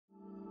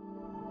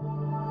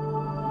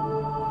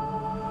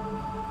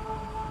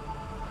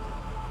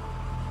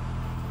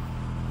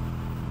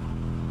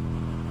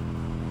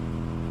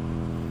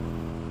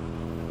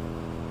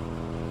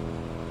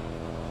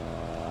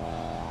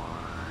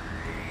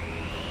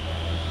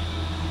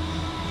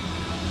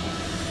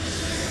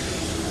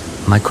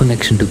My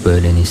connection to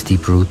Berlin is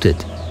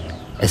deep-rooted,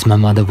 as my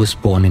mother was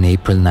born in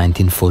April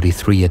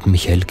 1943 at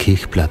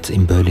Michael-Kirchplatz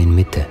in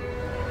Berlin-Mitte.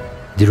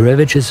 The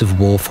ravages of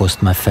war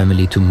forced my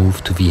family to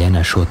move to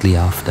Vienna shortly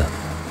after.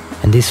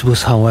 And this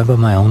was, however,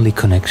 my only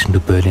connection to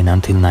Berlin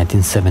until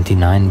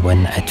 1979,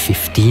 when at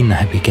 15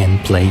 I began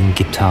playing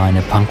guitar in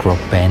a punk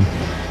rock band,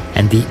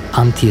 and the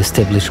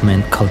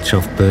anti-establishment culture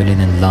of Berlin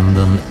and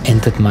London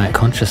entered my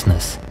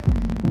consciousness.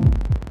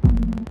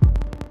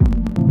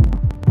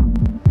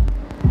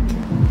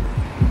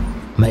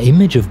 My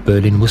image of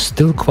Berlin was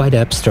still quite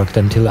abstract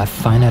until I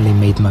finally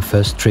made my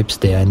first trips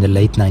there in the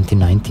late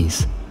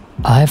 1990s.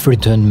 I have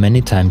returned many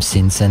times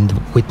since and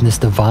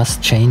witnessed a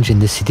vast change in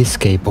the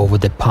cityscape over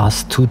the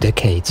past 2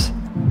 decades.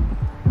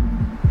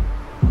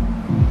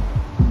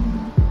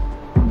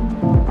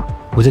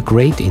 With a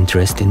great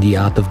interest in the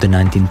art of the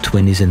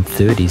 1920s and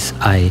 30s,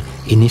 I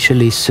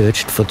initially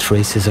searched for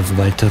traces of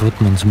Walter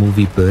Ruttmann's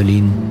movie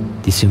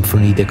Berlin, Die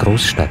Symphonie der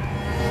Großstadt.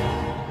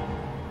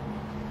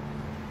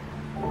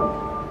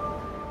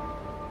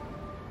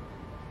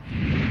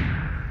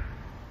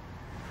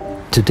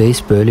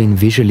 Today's Berlin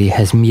visually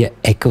has mere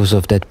echoes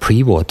of that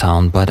pre-war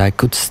town, but I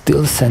could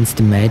still sense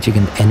the magic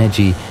and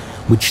energy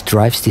which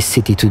drives this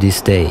city to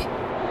this day.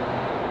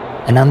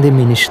 An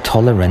undiminished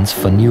tolerance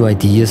for new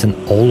ideas and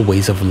all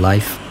ways of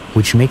life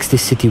which makes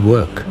this city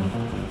work.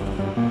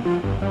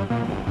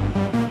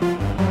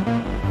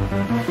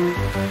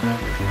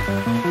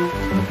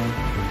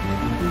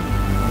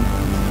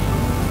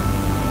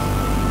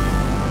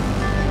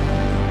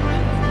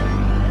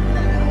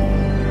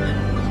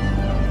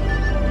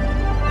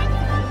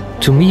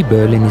 To me,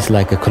 Berlin is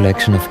like a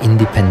collection of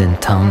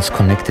independent towns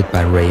connected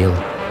by rail,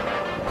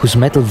 whose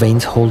metal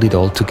veins hold it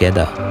all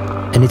together.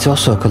 And it's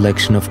also a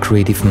collection of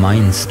creative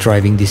minds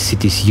driving this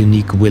city's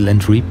unique will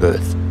and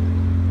rebirth.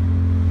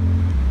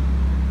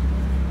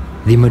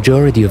 The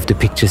majority of the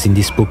pictures in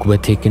this book were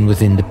taken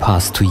within the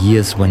past 2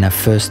 years when I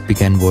first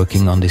began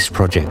working on this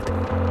project.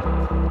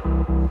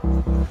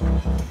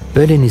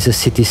 Berlin is a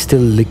city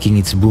still licking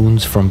its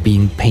wounds from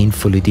being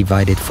painfully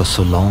divided for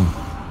so long.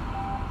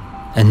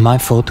 And my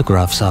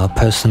photographs are a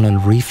personal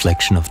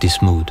reflection of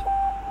this mood.